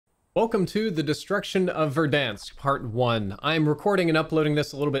Welcome to the destruction of Verdansk, part 1. I'm recording and uploading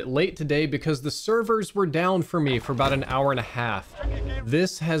this a little bit late today because the servers were down for me for about an hour and a half.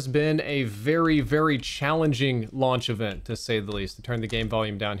 This has been a very challenging launch event, to say the least. To turn the game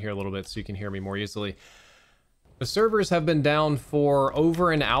volume down here a little bit so you can hear me more easily. The servers have been down for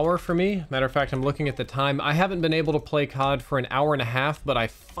over an hour for me. Matter of fact, I'm looking at the time. I haven't been able to play COD for an hour and a half, but I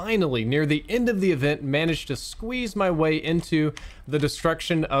finally, near the end of the event, managed to squeeze my way into the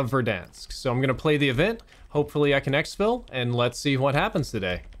destruction of Verdansk. So I'm going to play the event. Hopefully I can exfil, and let's see what happens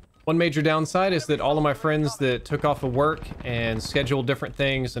today. One major downside is that all of my friends that took off of work and scheduled different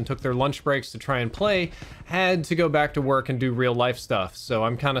things and took their lunch breaks to try and play had to go back to work and do real life stuff. So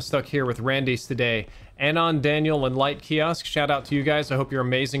I'm kind of stuck here with Randy's today. Anon, Daniel, and Light Kiosk, shout out to you guys. I hope you're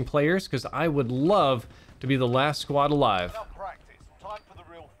amazing players, because I would love to be the last squad alive. Enough practice. Time for the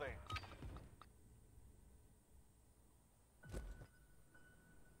real thing.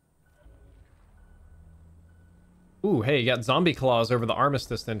 Ooh, hey, you got zombie claws over the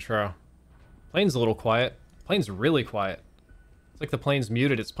armistice intro. Plane's a little quiet. Plane's really quiet. It's like the plane's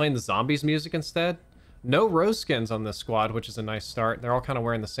muted. It's playing the zombies music instead. No rose skins on this squad, which is a nice start. They're all kind of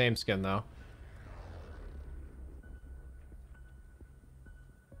wearing the same skin, though.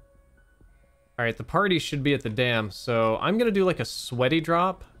 All right, the party should be at the dam, so I'm gonna do like a sweaty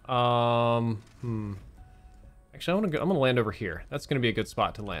drop. Actually, I'm gonna land over here. That's gonna be a good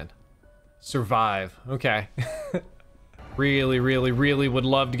spot to land. Survive. Okay. really would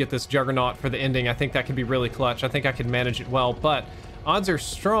love to get this Juggernaut for the ending. I think that could be really clutch. I think I could manage it well, but odds are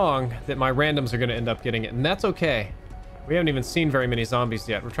strong that my randoms are gonna end up getting it, and that's okay. We haven't even seen very many zombies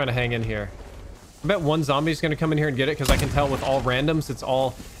yet. We're trying to hang in here. I bet one zombie's gonna come in here and get it, because I can tell with all randoms, it's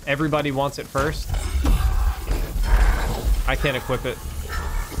all, everybody wants it first. I can't equip it.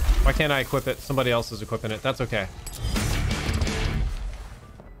 Why can't I equip it? Somebody else is equipping it. That's okay.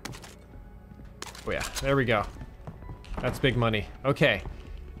 Oh yeah, there we go. That's big money. Okay,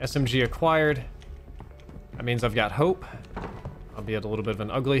 SMG acquired. That means I've got hope. I'll be at a little bit of an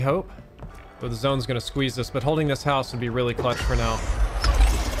ugly hope. Though the zone's gonna squeeze this, but holding this house would be really clutch for now.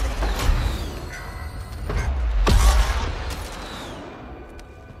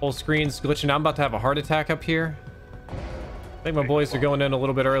 Whole screen's glitching. I'm about to have a heart attack up here. I think my boys are going in a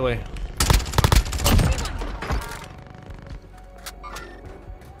little bit early.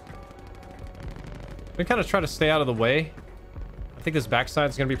 I'm gonna kind of try to stay out of the way. I think this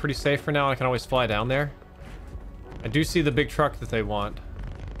backside's gonna be pretty safe for now. I can always fly down there. I do see the big truck that they want.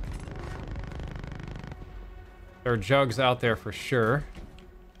 There are jugs out there for sure.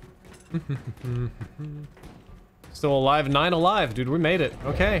 Still alive, 9 alive, dude. We made it.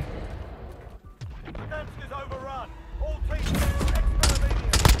 Okay. Verdansk is overrun. All teams exfil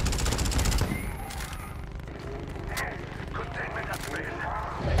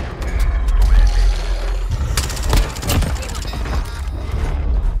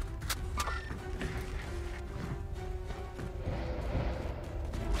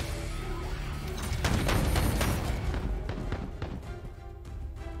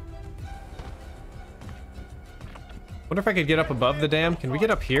Wonder if I could get up above the dam. Can we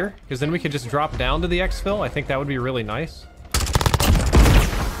get up here? Because then we could just drop down to the exfil. I think that would be really nice.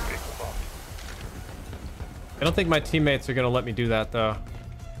 I don't think my teammates are going to let me do that, though.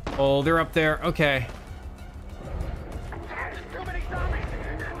 Oh, they're up there. Okay.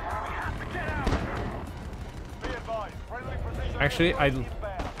 Actually, I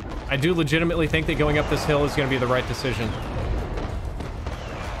do legitimately think that going up this hill is going to be the right decision.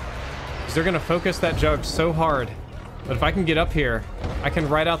 Because they're going to focus that jug so hard. But if I can get up here, I can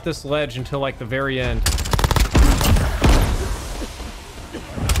ride out this ledge until like the very end.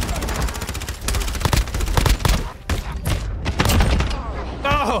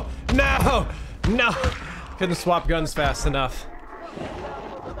 Oh, no. Couldn't swap guns fast enough.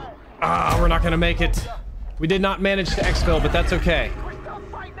 Ah, we're not gonna make it. We did not manage to exfil, but that's okay.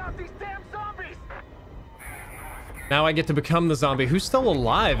 Now I get to become the zombie. Who's still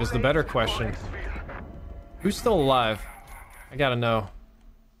alive is the better question. Who's still alive? I gotta know.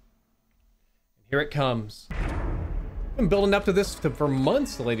 Here it comes. I've been building up to this for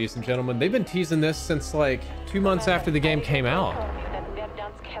months, ladies and gentlemen. They've been teasing this since like 2 months after the game came out.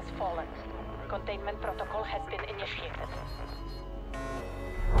 Verdansk has fallen. Containment protocol has been initiated.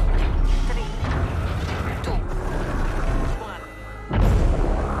 3, 2, 1.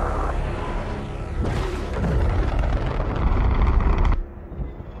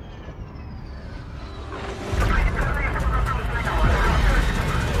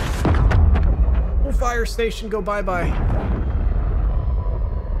 Fire station, go bye-bye.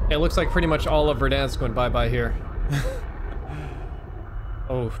 It looks like pretty much all of Verdansk went bye-bye here.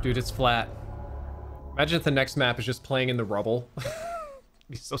 Oh Oh, dude, it's flat. Imagine if the next map is just playing in the rubble. It'd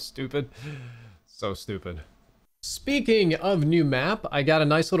be so stupid. So stupid. Speaking of new map, I got a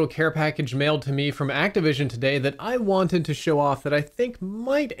nice little care package mailed to me from Activision today that I wanted to show off that I think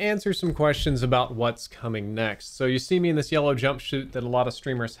might answer some questions about what's coming next. So you see me in this yellow jumpsuit that a lot of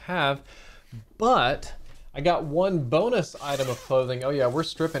streamers have, but I got one bonus item of clothing. Oh yeah, we're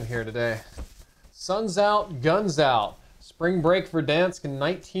stripping here today. Sun's out, guns out. Spring break Verdansk in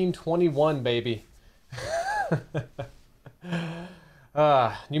 1921, baby.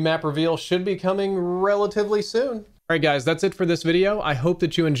 New map reveal should be coming relatively soon. All right, guys, that's it for this video. I hope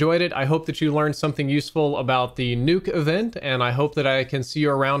that you enjoyed it. I hope that you learned something useful about the Nuke event, and I hope that I can see you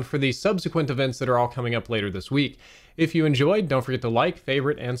around for the subsequent events that are all coming up later this week. If you enjoyed, don't forget to like,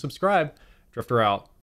 favorite, and subscribe. Drifter out.